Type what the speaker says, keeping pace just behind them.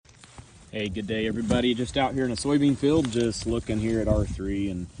Hey, good day everybody. Just out here in a soybean field, just looking here at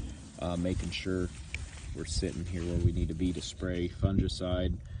R3 and making sure we're sitting here where we need to be to spray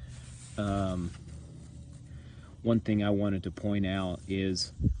fungicide. One thing I wanted to point out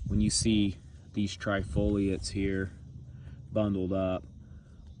is when you see these trifoliates here bundled up,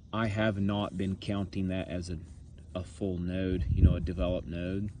 I have not been counting that as a full node, a developed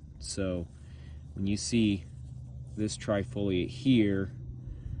node. So when you see this trifoliate here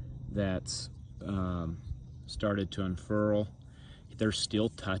that's started to unfurl, they're still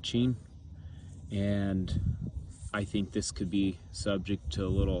touching, and I think this could be subject to a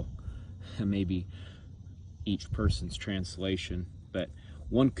little, maybe each person's translation, but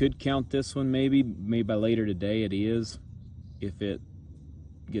one could count this one maybe by later today. It is, if it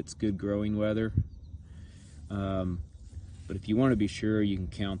gets good growing weather. But if you want to be sure, you can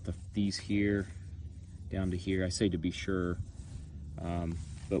count these here down to here. I say to be sure.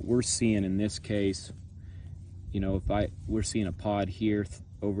 But we're seeing in this case, we're seeing a pod here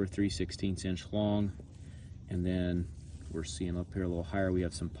over 3/16 inch long, and then we're seeing up here a little higher, we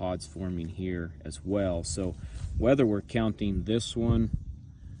have some pods forming here as well. So whether we're counting this one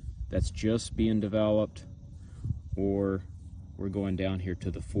that's just being developed, or we're going down here to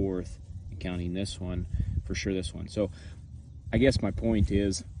the fourth and counting this one, for sure this one. So I guess my point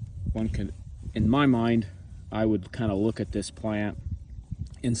is, in my mind, I would kind of look at this plant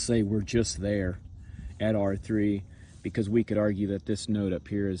and say we're just there at R3, because we could argue that this node up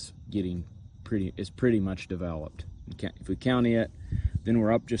here is pretty much developed. If we count it, then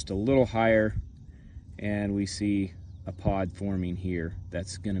we're up just a little higher and we see a pod forming here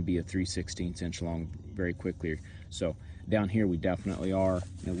that's going to be a 3/16 inch long very quickly. So down here we definitely are.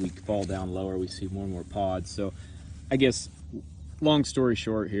 We fall down lower, we see more and more pods. So I guess, long story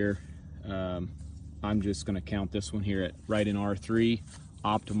short here, I'm just going to count this one here at right in R3,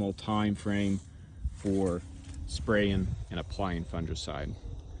 optimal time frame for spraying and applying fungicide.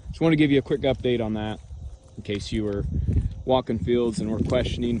 Just want to give you a quick update on that in case you were walking fields and were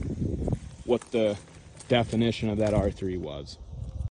questioning what the definition of that R3 was.